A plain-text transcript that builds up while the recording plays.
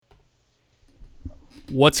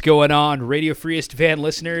What's going on, Radio Freest Van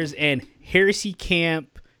listeners and Heresy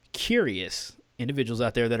Camp curious individuals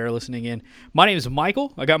out there that are listening in? My name is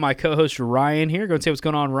Michael. I got my co-host Ryan here. Go and say what's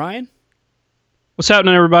going on, Ryan. What's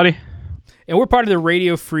happening, everybody? And we're part of the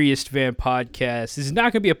Radio Freest Van podcast. This is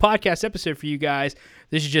not going to be a podcast episode for you guys.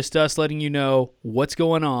 This is just us letting you know what's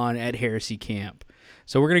going on at Heresy Camp.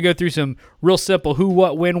 So we're going to go through some real simple who,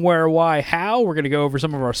 what, when, where, why, how. We're going to go over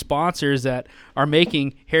some of our sponsors that are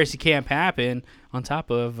making Heresy Camp happen on top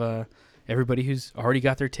of everybody who's already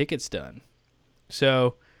got their tickets done.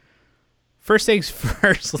 So first things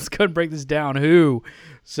first, let's go and break this down.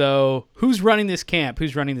 Who's running this camp?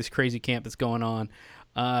 Who's running this crazy camp that's going on?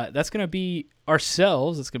 That's going to be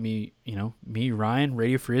ourselves. It's going to be, me, Ryan,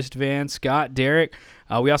 Radio Freest Van, Scott, Derek.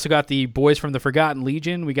 We also got the boys from the Forgotten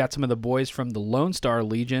Legion. We got some of the boys from the Lone Star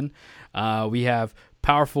Legion. We have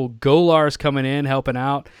powerful Golars coming in, helping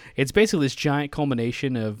out. It's basically this giant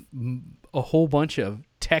culmination of a whole bunch of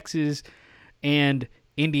Texas and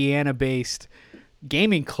Indiana-based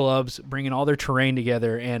gaming clubs bringing all their terrain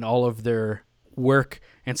together and all of their work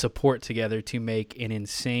and support together to make an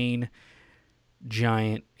insane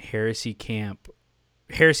giant Heresy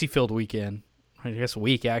filled weekend. I guess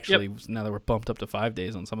week, actually. Yep. Now that we're bumped up to 5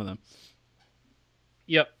 days on some of them.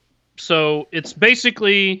 Yep. So it's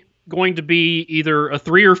basically going to be either a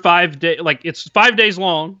 3 or 5 day, it's 5 days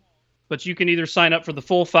long, but you can either sign up for the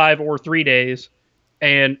full 5 or 3 days,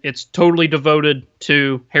 and it's totally devoted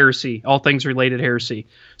to Heresy, all things related Heresy.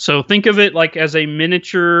 So think of it like as a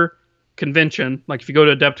miniature convention, like if you go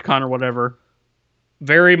to Adepticon or whatever.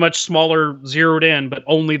 Very much smaller, zeroed in, but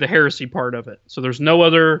only the Heresy part of it. So there's no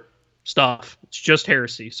other stuff. It's just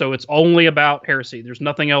Heresy. So it's only about Heresy. There's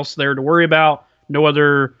nothing else there to worry about. No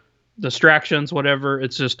other distractions, whatever.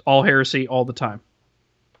 It's just all Heresy all the time.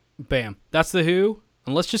 Bam. That's the who.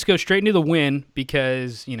 And let's just go straight into the win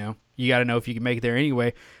because, you got to know if you can make it there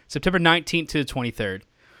anyway. September 19th to the 23rd.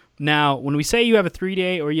 Now, when we say you have a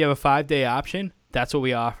 3-day or you have a 5-day option, that's what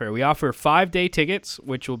we offer. We offer 5-day tickets,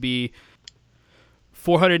 which will be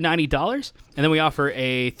 $490, and then we offer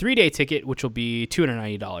a 3-day ticket, which will be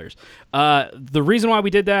 $290. The reason why we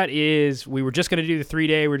did that is we were just going to do the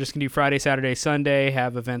 3-day. We're just going to do Friday, Saturday, Sunday,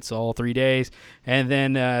 have events all 3 days, and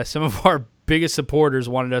then some of our biggest supporters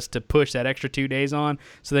wanted us to push that extra 2 days on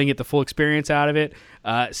so they can get the full experience out of it.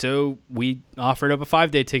 So we offered up a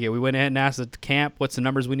 5-day ticket. We went ahead and asked the camp what's the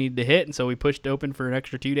numbers we needed to hit, and so we pushed open for an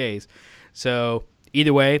extra 2 days. So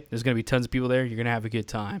either way, there's going to be tons of people there. You're going to have a good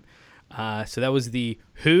time. So that was the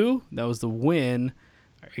who, that was the win.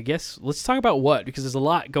 I guess let's talk about what, because there's a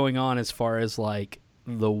lot going on as far as like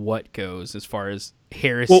the what goes, as far as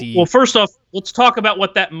Heresy. Well, first off, let's talk about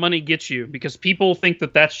what that money gets you, because people think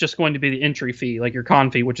that that's just going to be the entry fee, like your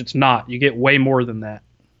con fee, which it's not. You get way more than that.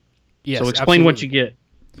 Yes, so explain what you get.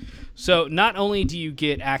 So not only do you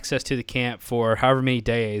get access to the camp for however many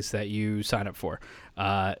days that you sign up for,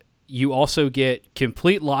 you also get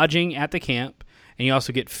complete lodging at the camp. And you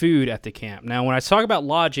also get food at the camp. Now, when I talk about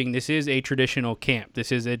lodging, this is a traditional camp.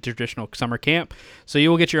 This is a traditional summer camp. So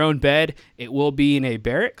you will get your own bed. It will be in a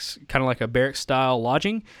barracks, kind of like a barracks-style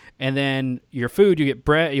lodging. And then your food,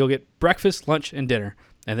 you'll get breakfast, lunch, and dinner.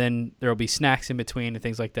 And then there will be snacks in between and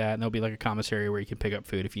things like that. And there'll be like a commissary where you can pick up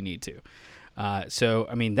food if you need to.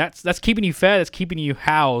 That's keeping you fed. That's keeping you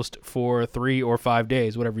housed for 3 or 5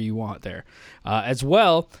 days, whatever you want there. As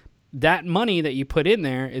well, that money that you put in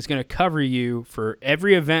there is going to cover you for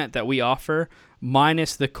every event that we offer,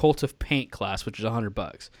 minus the Cult of Paint class, which is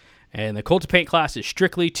 $100. And the Cult of Paint class is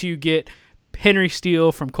strictly to get Henry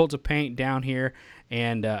Steele from Cult of Paint down here,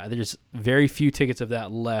 and there's very few tickets of that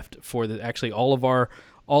left for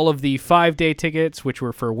all of the 5-day tickets, which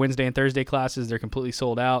were for Wednesday and Thursday classes. They're completely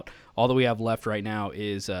sold out. All that we have left right now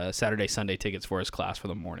is Saturday, Sunday tickets for his class for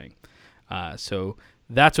the morning. So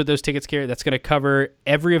that's what those tickets carry. That's going to cover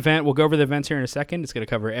every event. We'll go over the events here in a second. It's going to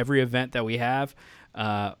cover every event that we have,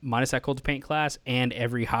 minus that Cult of Paint class, and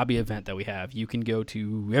every hobby event that we have. You can go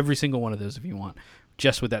to every single one of those if you want,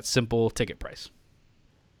 just with that simple ticket price.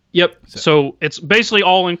 Yep. So it's basically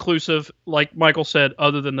all inclusive, like Michael said,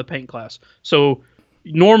 other than the paint class. So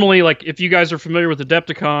normally, like if you guys are familiar with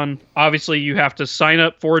Adepticon, obviously you have to sign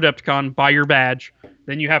up for Adepticon, buy your badge.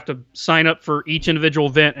 Then you have to sign up for each individual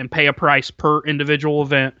event and pay a price per individual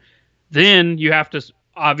event. Then you have to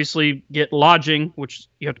obviously get lodging, which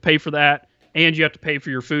you have to pay for that, and you have to pay for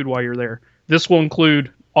your food while you're there. This will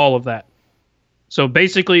include all of that. So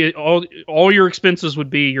basically, all your expenses would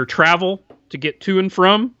be your travel to get to and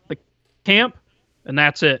from the camp, and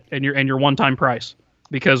that's it, and your one-time price.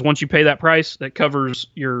 Because once you pay that price, that covers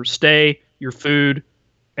your stay, your food,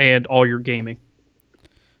 and all your gaming.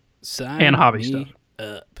 Sign and hobby me stuff.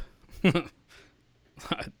 Up.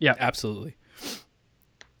 Yeah. Absolutely.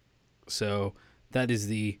 So that is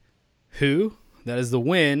the who. That is the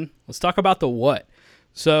when. Let's talk about the what.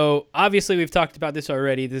 So obviously we've talked about this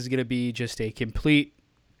already. This is going to be just a complete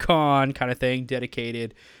con kind of thing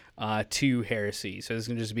dedicated to Heresy. So this is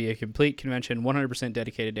going to just be a complete convention, 100%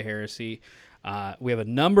 dedicated to Heresy. We have a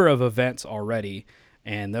number of events already,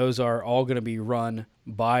 and those are all going to be run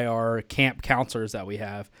by our camp counselors that we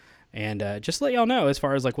have. And just to let y'all know, as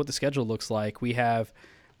far as like what the schedule looks like, we have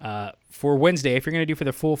for Wednesday, if you're going to do for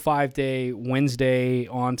the full 5-day Wednesday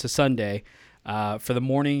on to Sunday, for the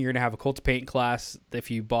morning, you're going to have a Cult of Paint class.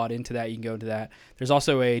 If you bought into that, you can go into that. There's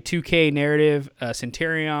also a 2K narrative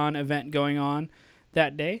Centurion event going on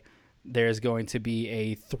that day. There's going to be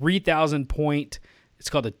a 3,000 point. It's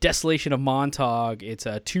called the Desolation of Montauk. It's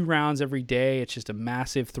 2 rounds every day. It's just a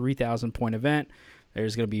massive 3,000 point event.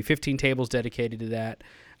 There's going to be 15 tables dedicated to that.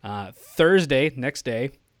 Thursday, next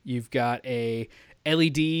day, you've got a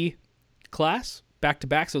LED class back to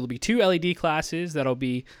back. So there'll be 2 LED classes that'll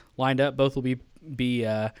be lined up. Both will be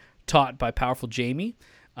taught by Powerful Jamie.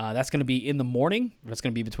 That's going to be in the morning. That's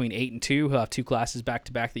going to be between 8 and 2. He'll have 2 classes back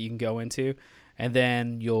to back that you can go into. And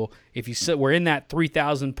then we're in that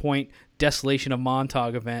 3,000 point Desolation of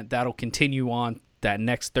Montauk event, that'll continue on that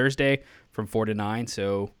next Thursday from 4 to 9.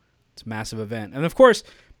 So it's a massive event. And of course,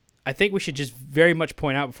 I think we should just very much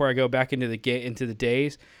point out before I go back into the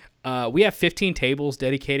days, we have 15 tables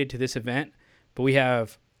dedicated to this event, but we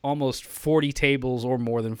have almost 40 tables, or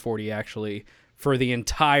more than 40 actually, for the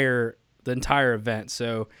entire event.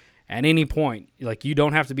 So at any point, like, you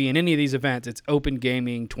don't have to be in any of these events. It's open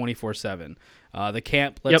gaming 24/7. The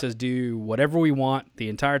camp lets us do whatever we want the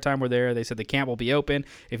entire time we're there. They said the camp will be open.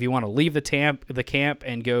 If you want to leave the camp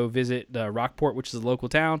and go visit Rockport, which is a local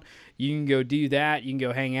town, you can go do that. You can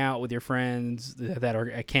go hang out with your friends that are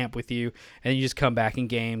at camp with you, and you just come back and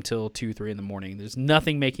game till 2, 3 in the morning. There's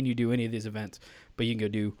nothing making you do any of these events, but you can go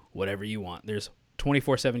do whatever you want. There's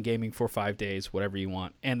 24/7 gaming for 5 days, whatever you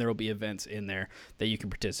want, and there will be events in there that you can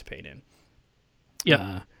participate in.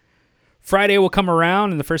 Yeah. Friday will come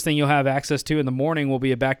around, and the first thing you'll have access to in the morning will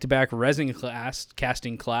be a back-to-back resin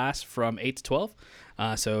casting class from 8 to 12.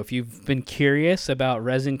 So if you've been curious about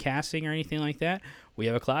resin casting or anything like that, we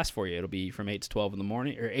have a class for you. It'll be from 8 to 12 in the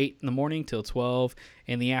morning, or 8 in the morning till 12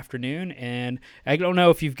 in the afternoon. And I don't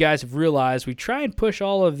know if you guys have realized, we try and push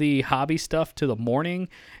all of the hobby stuff to the morning,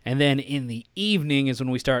 and then in the evening is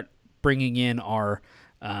when we start bringing in our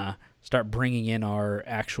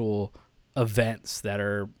actual events that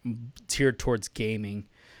are tiered towards gaming.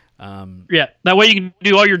 That way you can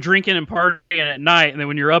do all your drinking and partying at night, and then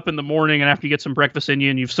when you're up in the morning and after you get some breakfast in you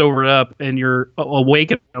and you've sobered up and you're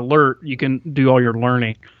awake and alert, you can do all your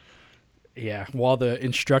learning. Yeah, while the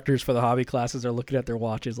instructors for the hobby classes are looking at their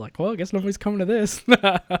watches like, well, I guess nobody's coming to this.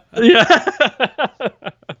 Yeah.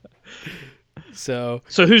 So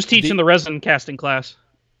who's teaching the resin casting class?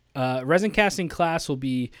 Resin casting class will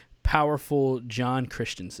be Powerful John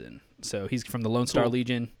Christensen. So he's from the Lone Star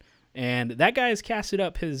Legion, and that guy has casted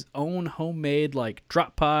up his own homemade like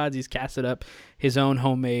drop pods. He's casted up his own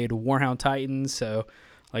homemade Warhound Titans. So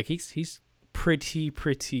like he's pretty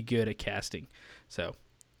good at casting. So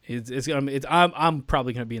I'm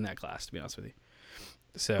probably gonna be in that class, to be honest with you.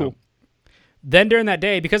 So cool. Then during that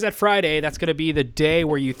day, because that Friday, that's gonna be the day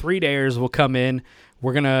where you 3-dayers will come in.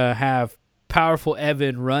 We're gonna have Powerful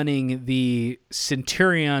Evan running the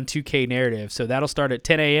Centurion 2K narrative. So that'll start at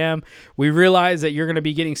 10 a.m. We realize that you're going to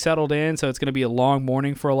be getting settled in, so it's going to be a long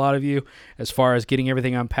morning for a lot of you as far as getting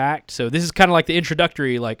everything unpacked. So this is kind of like the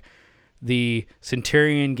introductory, like the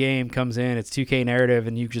Centurion game comes in, it's 2K narrative,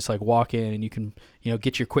 and you just like walk in and you can,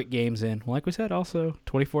 get your quick games in. Like we said, also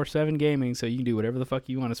 24/7 gaming, so you can do whatever the fuck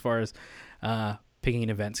you want as far as picking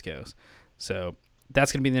events goes. So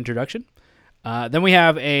that's going to be the introduction. Then we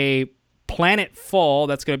have a Planet Fall,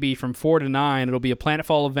 that's going to be from 4 to 9. It'll be a Planet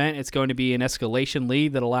Fall event. It's going to be an escalation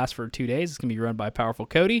lead that'll last for 2 days. It's going to be run by Powerful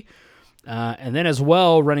Cody. And then as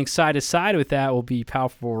well, running side to side with that will be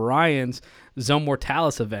Powerful Ryan's Zone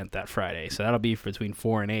Mortalis event that Friday. So that'll be between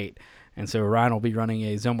 4 and 8. And so Ryan will be running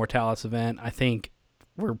a Zone Mortalis event. I think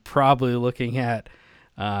we're probably looking at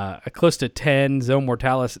a close to 10 Zone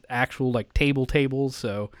Mortalis actual like tables.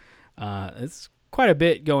 So it's quite a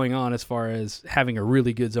bit going on as far as having a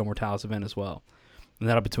really good Zone Mortalis event as well. And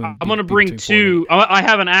that'll I'm going to bring 2. I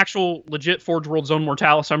have an actual legit Forge World Zone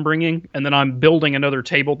Mortalis I'm bringing, and then I'm building another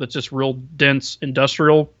table that's just real dense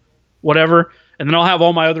industrial, whatever. And then I'll have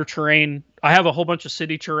all my other terrain. I have a whole bunch of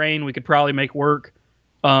city terrain we could probably make work.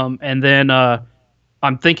 And then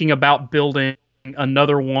I'm thinking about building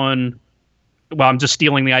another one well, I'm just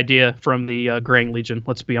stealing the idea from the Graying Legion.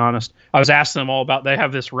 Let's be honest. I was asking them all about. They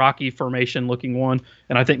have this rocky formation looking one,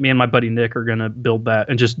 and I think me and my buddy Nick are gonna build that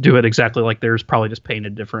and just do it exactly like theirs, probably just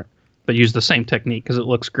painted different, but use the same technique because it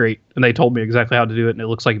looks great. And they told me exactly how to do it, and it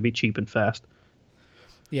looks like it'd be cheap and fast.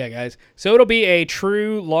 Yeah, guys. So it'll be a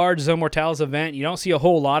true large Zone Mortalis event. You don't see a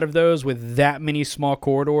whole lot of those with that many small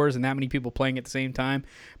corridors and that many people playing at the same time,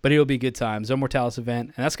 but it'll be a good time. Zone Mortalis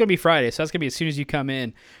event, and that's going to be Friday, so that's going to be as soon as you come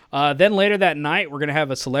in. Then later that night, we're going to have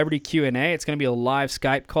a celebrity Q&A. It's going to be a live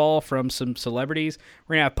Skype call from some celebrities.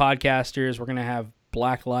 We're going to have podcasters. We're going to have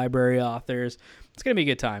Black Library authors. It's going to be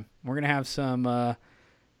a good time. We're going to have some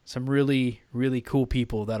really, really cool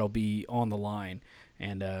people that'll be on the line,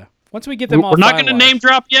 and once we get them all, we're not going to name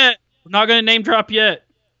drop yet. We're not going to name drop yet,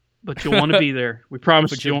 but you'll want to be there. We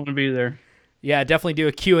promise you'll want to be there. Yeah, definitely do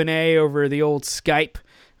a Q&A over the old Skype.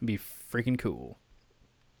 It'd be freaking cool.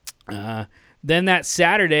 Then that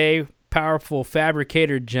Saturday, powerful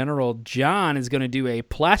fabricator General John is going to do a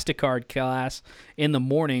Plasticard class in the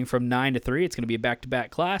morning from 9 to 3. It's going to be a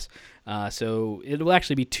back-to-back class. So it'll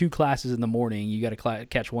actually be 2 classes in the morning. You got to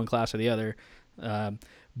catch one class or the other.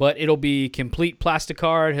 But it'll be complete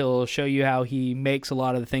Plasticard. He'll show you how he makes a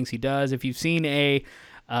lot of the things he does. If you've seen a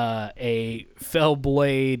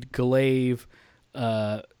Fellblade Glaive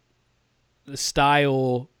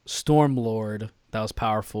style Stormlord, that was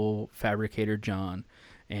powerful Fabricator John,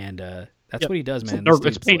 and that's what he does, man.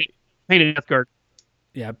 It's painted Death Guard.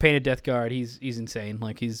 Yeah, painted Death Guard. He's insane.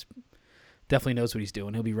 Like, he's definitely knows what he's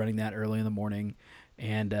doing. He'll be running that early in the morning,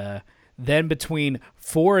 and then between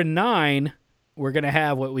 4 and 9. We're going to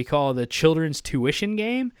have what we call the Children's Tuition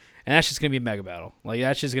game, and that's just going to be a Mega Battle. Like,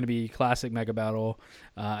 that's just going to be classic Mega Battle.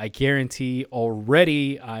 I guarantee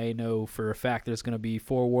already, I know for a fact there's going to be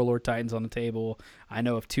 4 Warlord Titans on the table. I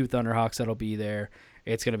know of 2 Thunderhawks that'll be there.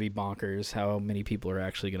 It's going to be bonkers how many people are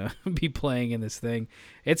actually going to be playing in this thing.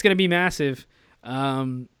 It's going to be massive.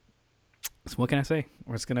 So what can I say?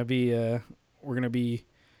 It's going to be, we're going to be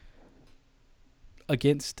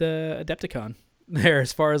against Adepticon there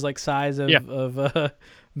as far as like size of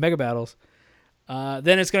Mega Battles.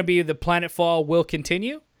 Then it's going to be the Planetfall will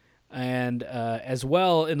continue, and as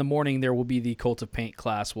well in the morning there will be the Cult of Paint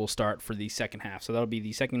class will start for the second half. So that'll be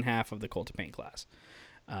the second half of the Cult of Paint class.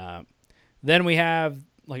 Then we have,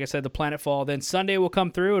 like I said, the Planetfall. Then Sunday will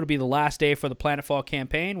come through. It'll be the last day for the Planetfall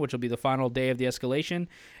campaign, which will be the final day of the escalation,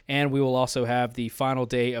 and we will also have the final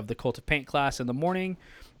day of the Cult of Paint class in the morning.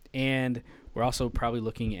 And we're also probably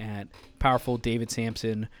looking at powerful David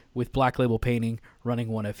Sampson with Black Label Painting running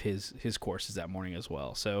one of his courses that morning as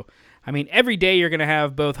well. So, I mean, every day you're going to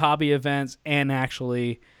have both hobby events and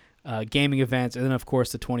actually gaming events, and then, of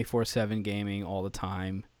course, the 24/7 gaming all the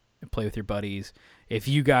time and play with your buddies. If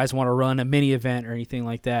you guys want to run a mini event or anything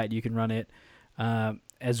like that, you can run it.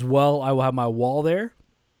 As well, I will have my wall there.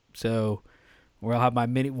 So, where I'll have my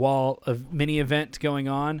mini event going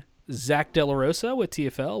on. Zach De La Rosa with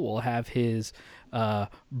TFL will have his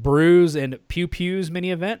Brews and Pew Pews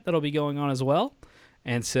mini event that'll be going on as well.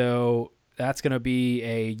 And so that's going to be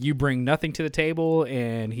a you bring nothing to the table,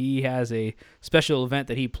 and he has a special event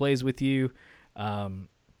that he plays with you. So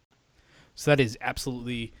that is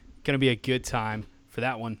absolutely going to be a good time for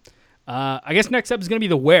that one. I guess next up is going to be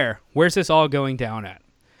the where. Where's this all going down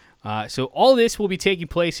at? So all this will be taking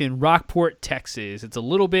place in Rockport, Texas. It's a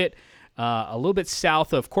little bit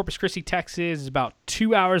south of Corpus Christi, Texas. It's about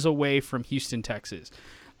 2 hours away from Houston, Texas.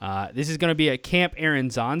 This is going to be at Camp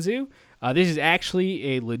Aranzanzu. This is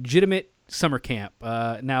actually a legitimate summer camp.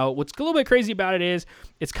 Now, what's a little bit crazy about it is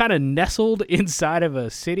it's kind of nestled inside of a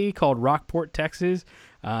city called Rockport, Texas.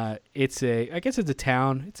 I guess it's a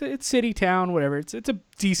town. It's city town, whatever. It's a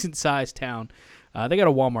decent sized town. They got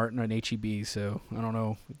a Walmart and an H-E-B, so I don't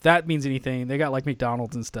know if that means anything. They got like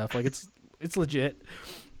McDonald's and stuff. Like it's legit.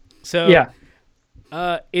 So yeah,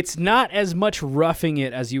 it's not as much roughing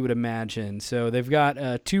it as you would imagine. So they've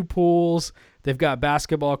got 2 pools. They've got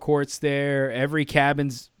basketball courts there. Every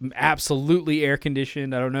cabin's absolutely air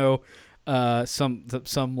conditioned. I don't know,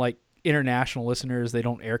 some like international listeners, they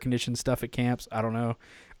don't air condition stuff at camps. I don't know.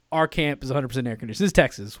 Our camp is 100% air conditioned. This is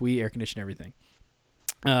Texas. We air condition everything.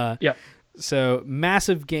 Yeah. So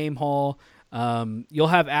massive game hall. You'll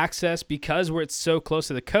have access because it's so close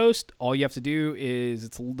to the coast. All you have to do is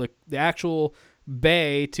it's the actual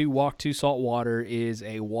bay to walk to saltwater is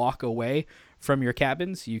a walk away from your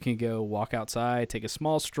cabins. You can go walk outside, take a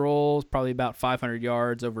small stroll, probably about 500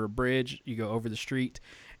 yards over a bridge. You go over the street,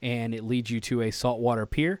 and it leads you to a saltwater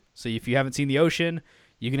pier. So if you haven't seen the ocean,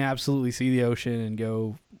 you can absolutely see the ocean and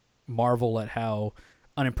go marvel at how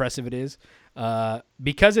unimpressive it is.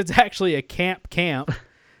 Because it's actually a camp,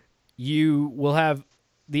 you will have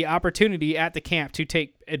the opportunity at the camp to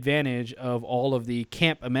take advantage of all of the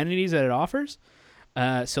camp amenities that it offers.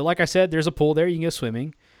 So like I said, there's a pool there. You can go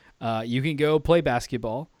swimming. You can go play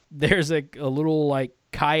basketball. There's a little like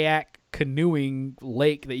kayak canoeing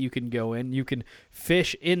lake that you can go in. You can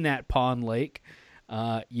fish in that pond lake.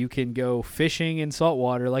 You can go fishing in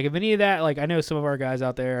saltwater. Like if any of that, like I know some of our guys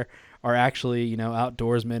out there are actually,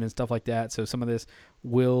 outdoorsmen and stuff like that. So some of this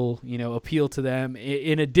will, appeal to them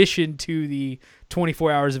in addition to the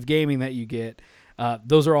 24 hours of gaming that you get.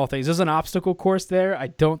 Those are all things. There's an obstacle course there. I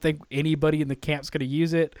don't think anybody in the camp's going to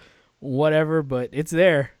use it, whatever, but it's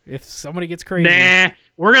there if somebody gets crazy. Nah,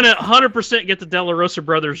 we're going to 100% get the De La Rosa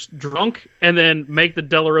brothers drunk and then make the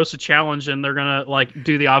De La Rosa challenge, and they're going to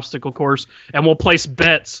do the obstacle course, and we'll place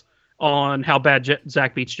bets on how bad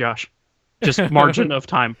Zach beats Josh. Just margin of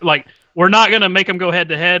time. We're not going to make them go head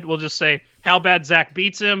to head. We'll just say how bad Zach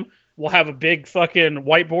beats him. We'll have a big fucking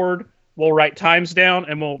whiteboard. We'll write times down,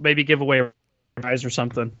 and we'll maybe give away a prize or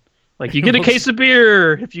something. Like you get a case of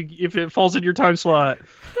beer if it falls in your time slot.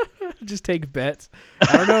 Just take bets.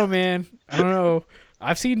 I don't know, man. I don't know.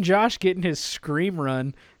 I've seen Josh getting his scream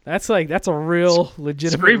run. That's a real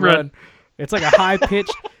legitimate scream run. It's like a high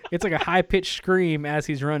pitched scream as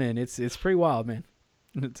he's running. It's pretty wild, man.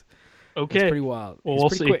 It's pretty wild. Well, we'll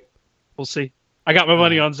see. Quick. We'll see. I got my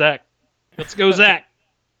money on Zach. Let's go, Zach.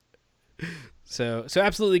 So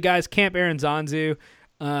absolutely, guys. Camp Aranzanzu.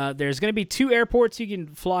 There's going to be 2 airports you can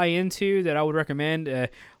fly into that I would recommend.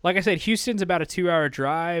 Like I said, Houston's about a 2-hour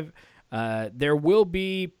drive. There will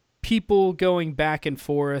be people going back and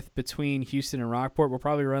forth between Houston and Rockport. We'll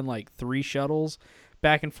probably run 3 shuttles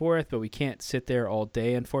back and forth, but we can't sit there all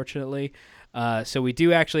day, unfortunately. So we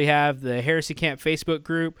do actually have the Heresy Camp Facebook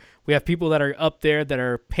group. We have people that are up there that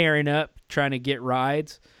are pairing up, trying to get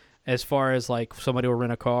rides, as far as somebody will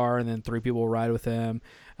rent a car and then 3 people will ride with them.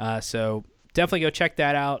 So definitely go check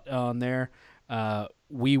that out on there.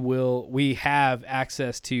 We have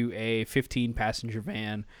access to a 15-passenger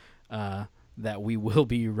van that we will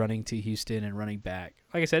be running to Houston and running back.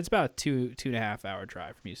 Like I said, it's about a 2.5 hour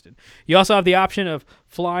drive from Houston. You also have the option of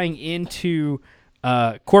flying into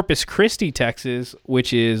Corpus Christi, Texas,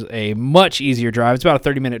 which is a much easier drive. It's about a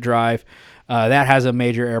 30-minute drive. That has a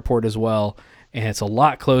major airport as well, and it's a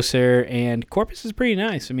lot closer, and Corpus is pretty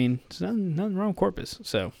nice. I mean, there's nothing wrong with Corpus,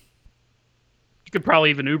 so... You could probably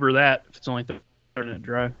even Uber that if it's only a 30-minute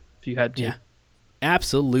drive, if you had to. Yeah,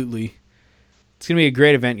 absolutely. It's going to be a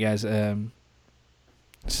great event, guys.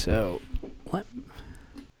 So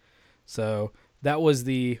that was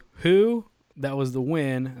the who, that was the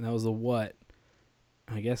when, and that was the what.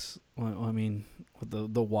 I guess,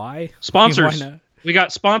 the why? Sponsors. Why not? We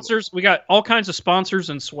got sponsors. We got all kinds of sponsors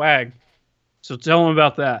and swag. So tell them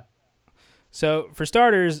about that. So for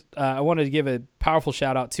starters, I wanted to give a powerful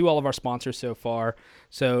shout out to all of our sponsors so far.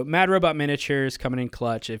 So Mad Robot Miniatures coming in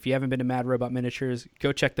clutch. If you haven't been to Mad Robot Miniatures,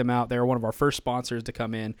 go check them out. They're one of our first sponsors to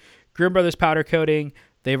come in. Grim Brothers Powder Coating,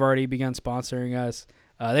 they've already begun sponsoring us.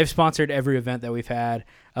 They've sponsored every event that we've had.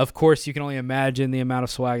 Of course, you can only imagine the amount of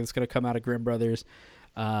swag that's going to come out of Grim Brothers.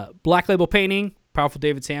 Black Label Painting, Powerful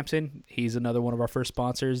David Sampson. He's another one of our first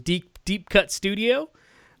sponsors. Deep Cut Studio.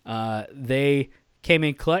 They came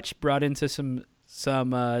in clutch, brought into some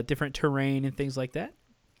different terrain and things like that.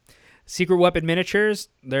 Secret Weapon Miniatures,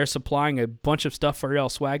 they're supplying a bunch of stuff for y'all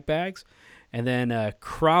swag bags. And then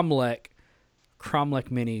Cromlech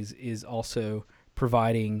Minis is also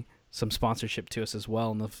providing some sponsorship to us as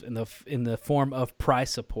well in the form of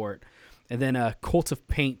price support. And then Cult of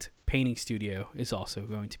Paint Painting Studio is also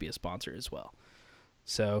going to be a sponsor as well.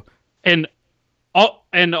 So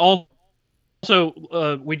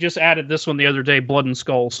Also, we just added this one the other day, Blood and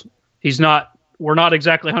Skulls. We're not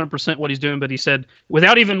exactly 100% what he's doing, but he said,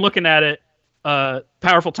 without even looking at it,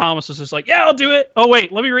 Powerful Thomas is just like, yeah, I'll do it. Oh,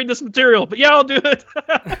 wait, let me read this material, but yeah, I'll do it.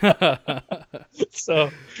 So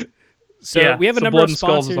yeah, we have a number Blood of and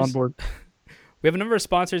Skulls sponsors is on board. We have a number of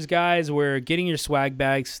sponsors, guys. We're getting your swag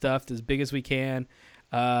bags stuffed as big as we can.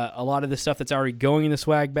 A lot of the stuff that's already going in the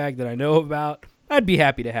swag bag that I know about, I'd be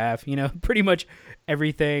happy to have. Pretty much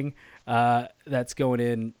everything that's going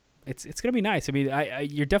in. It's going to be nice. I mean,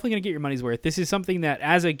 you're definitely going to get your money's worth. This is something that,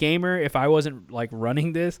 as a gamer, if I wasn't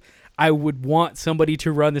running this, I would want somebody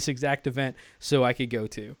to run this exact event so I could go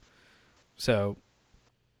to. So,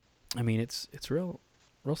 I mean, it's real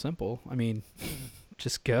simple. I mean,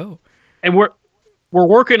 just go. And we're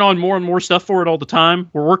working on more and more stuff for it all the time.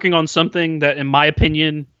 We're working on something that, in my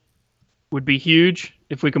opinion, would be huge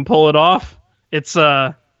if we can pull it off. It's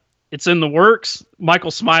in the works.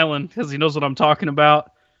 Michael's smiling because he knows what I'm talking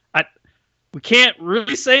about. We can't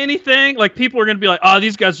really say anything. People are going to be like, oh,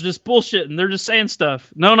 these guys are just bullshitting. They're just saying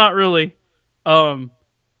stuff. No, not really.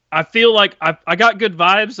 I feel like I got good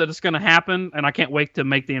vibes that it's going to happen, and I can't wait to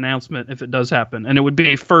make the announcement if it does happen. And it would be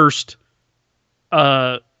a first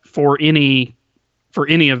for any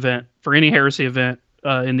event, for any Heresy event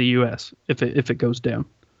in the U.S. if it goes down.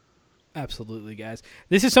 Absolutely, guys.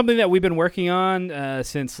 This is something that we've been working on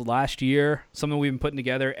since last year. Something we've been putting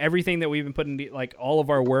together. Everything that we've been putting, like all of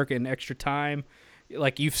our work and extra time.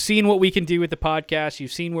 Like you've seen what we can do with the podcast.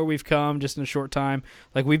 You've seen where we've come just in a short time.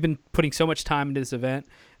 Like we've been putting so much time into this event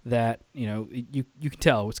that you can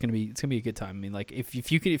tell it's gonna be a good time. I mean, like if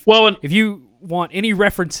you want any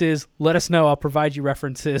references, let us know. I'll provide you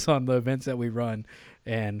references on the events that we run,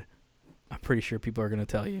 and I'm pretty sure people are gonna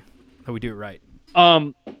tell you that we do it right.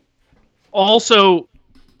 Also,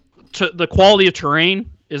 the quality of terrain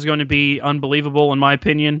is going to be unbelievable in my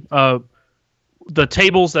opinion. The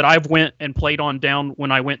tables that I've went and played on down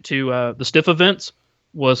when I went to the Stiff events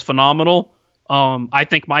was phenomenal. I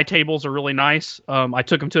think my tables are really nice. I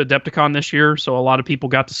took them to Adepticon this year, so a lot of people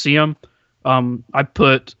got to see them. I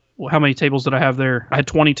put, how many tables did I have there? I had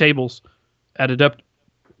 20 tables at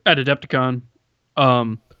Adepticon,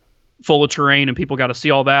 full of terrain, and people got to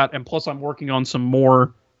see all that. And plus, I'm working on some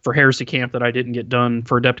more for Heresy Camp that I didn't get done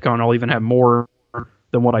for Adepticon. I'll even have more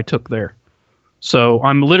than what I took there. So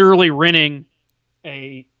I'm literally renting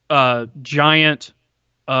a giant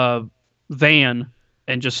van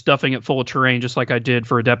and just stuffing it full of terrain, just like I did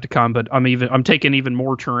for Adepticon. But I'm taking even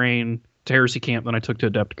more terrain to Heresy Camp than I took to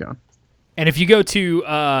Adepticon. And if you go to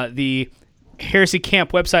the Heresy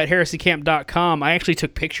Camp website, heresycamp.com, I actually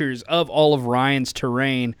took pictures of all of Ryan's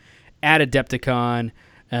terrain at Adepticon,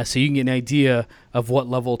 so you can get an idea of what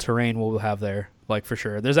level terrain we'll have there. Like for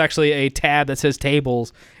sure, there's actually a tab that says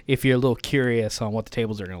tables if you're a little curious on what the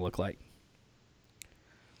tables are going to look like.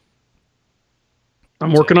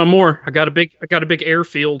 I'm working on more. I got a big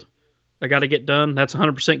airfield I got to get done. That's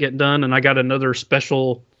 100% getting done, and I got another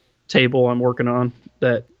special table I'm working on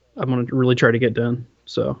that I'm going to really try to get done.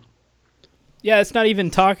 So, yeah, it's not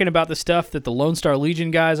even talking about the stuff that the Lone Star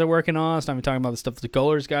Legion guys are working on. It's not even talking about the stuff that the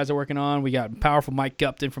Goalers guys are working on. We got powerful Mike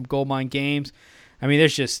Gupton from Goldmine Games. I mean,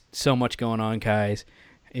 there's just so much going on, guys.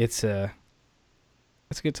 It's a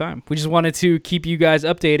good time. We just wanted to keep you guys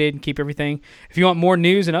updated and keep everything. If you want more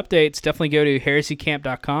news and updates, definitely go to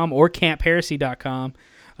heresycamp.com or campheresy.com.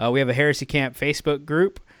 We have a Heresy Camp Facebook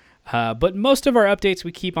group, but most of our updates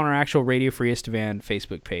we keep on our actual Radio Free Estevan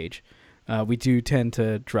Facebook page. We do tend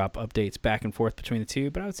to drop updates back and forth between the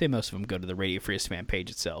two, but I would say most of them go to the Radio Free Estevan page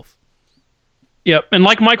itself. Yep, and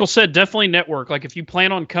like Michael said, definitely network. Like if you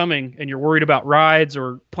plan on coming and you're worried about rides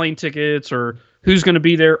or plane tickets or who's going to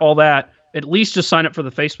be there, all that, at least just sign up for the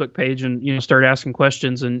Facebook page and start asking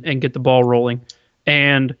questions and get the ball rolling.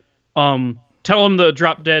 And tell them the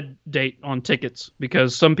drop dead date on tickets,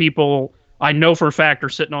 because some people I know for a fact are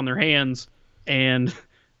sitting on their hands, and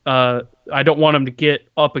I don't want them to get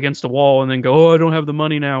up against the wall and then go, oh, I don't have the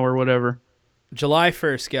money now or whatever. July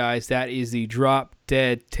 1st, guys, that is the drop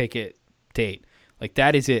dead ticket date. Like,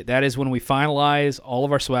 that is it. That is when we finalize all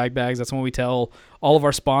of our swag bags. That's when we tell all of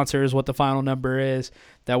our sponsors what the final number is.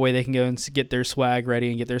 That way they can go and get their swag ready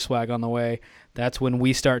and get their swag on the way. That's when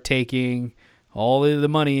we start taking all of the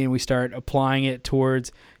money and we start applying it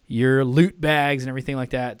towards your loot bags and everything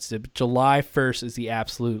like that. So July 1st is the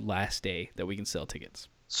absolute last day that we can sell tickets.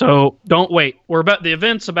 So don't wait. The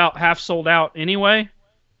event's about half sold out anyway,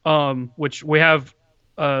 which we have,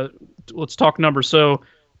 let's talk numbers. So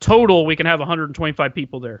total, we can have 125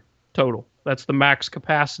 people there total. That's the max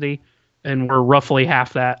capacity, and we're roughly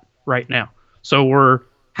half that right now. So we're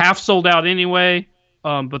half sold out anyway,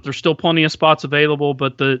 but there's still plenty of spots available.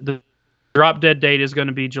 But the drop dead date is going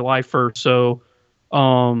to be July 1st. So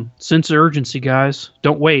sense of urgency, guys.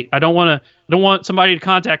 Don't wait. I don't want somebody to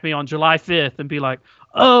contact me on July 5th and be like,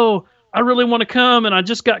 oh, I really want to come, and I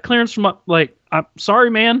just got clearance from I'm sorry,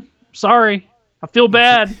 man. Sorry. I feel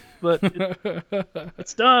bad. But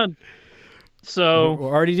it's done. So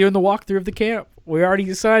we're already doing the walkthrough of the camp. We already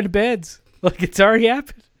assigned beds. Like, it's already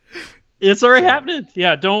happened. It's already happening.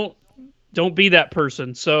 Yeah, don't be that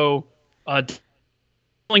person. So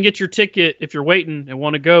get your ticket if you're waiting and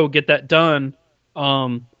want to go. Get that done.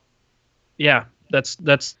 Yeah, that's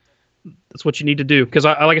what you need to do. Because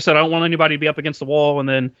like I said, I don't want anybody to be up against the wall and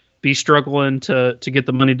then be struggling to get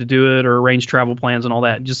the money to do it or arrange travel plans and all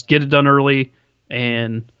that. Just get it done early,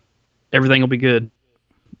 and everything will be good.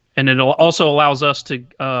 And it also allows us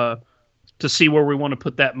to see where we want to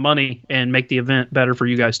put that money and make the event better for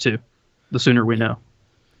you guys too. The sooner we know.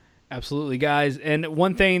 Absolutely, guys. And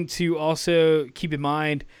one thing to also keep in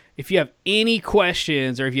mind, if you have any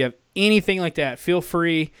questions or if you have anything like that, feel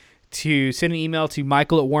free to send an email to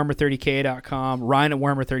michael@warmer30k.com,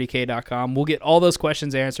 ryan@warmer30k.com. We'll get all those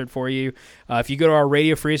questions answered for you. If you go to our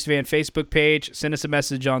Radio Free Van Facebook page, send us a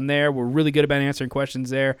message on there. We're really good about answering questions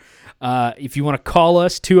there. If you want to call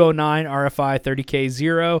us,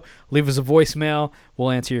 209-RFI-30K0, leave us a voicemail.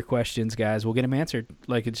 We'll answer your questions, guys. We'll get them answered.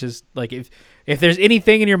 Like, it's just like if there's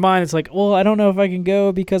anything in your mind that's like, well, I don't know if I can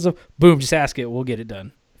go because of, boom, just ask it. We'll get it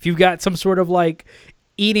done. If you've got some sort of like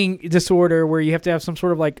eating disorder where you have to have some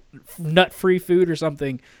sort of like nut-free food or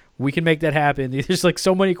something, we can make that happen. There's like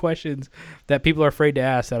so many questions that people are afraid to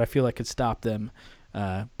ask that I feel like could stop them.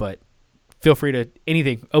 But feel free to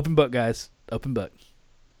anything. Open book, guys. Open book.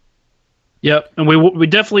 Yep, and we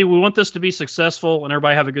definitely want this to be successful and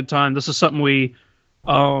everybody have a good time. This is something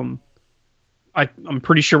I'm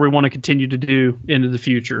pretty sure we want to continue to do into the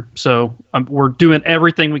future. So we're doing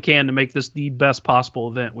everything we can to make this the best possible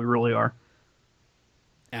event. We really are.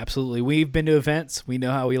 Absolutely. We've been to events. We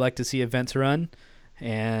know how we like to see events run.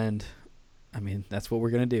 And, I mean, that's what we're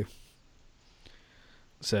going to do.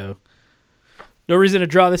 So, no reason to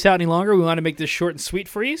draw this out any longer. We want to make this short and sweet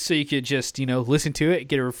for you so you could just, listen to it,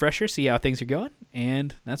 get a refresher, see how things are going.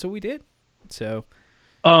 And that's what we did. So,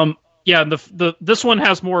 yeah, this one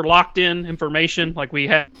has more locked-in information. Like, we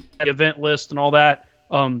had the event list and all that.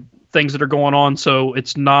 Things that are going on, so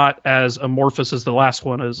it's not as amorphous as the last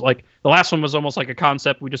one is. Like the last one was almost like a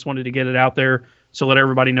concept. We just wanted to get it out there so let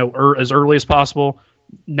everybody know as early as possible.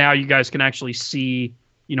 Now you guys can actually see,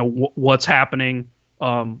 what's happening,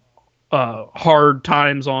 hard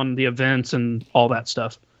times on the events and all that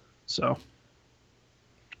stuff. So,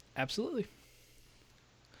 absolutely.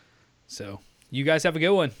 So you guys have a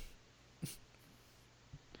good one.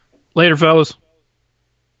 Later, fellas.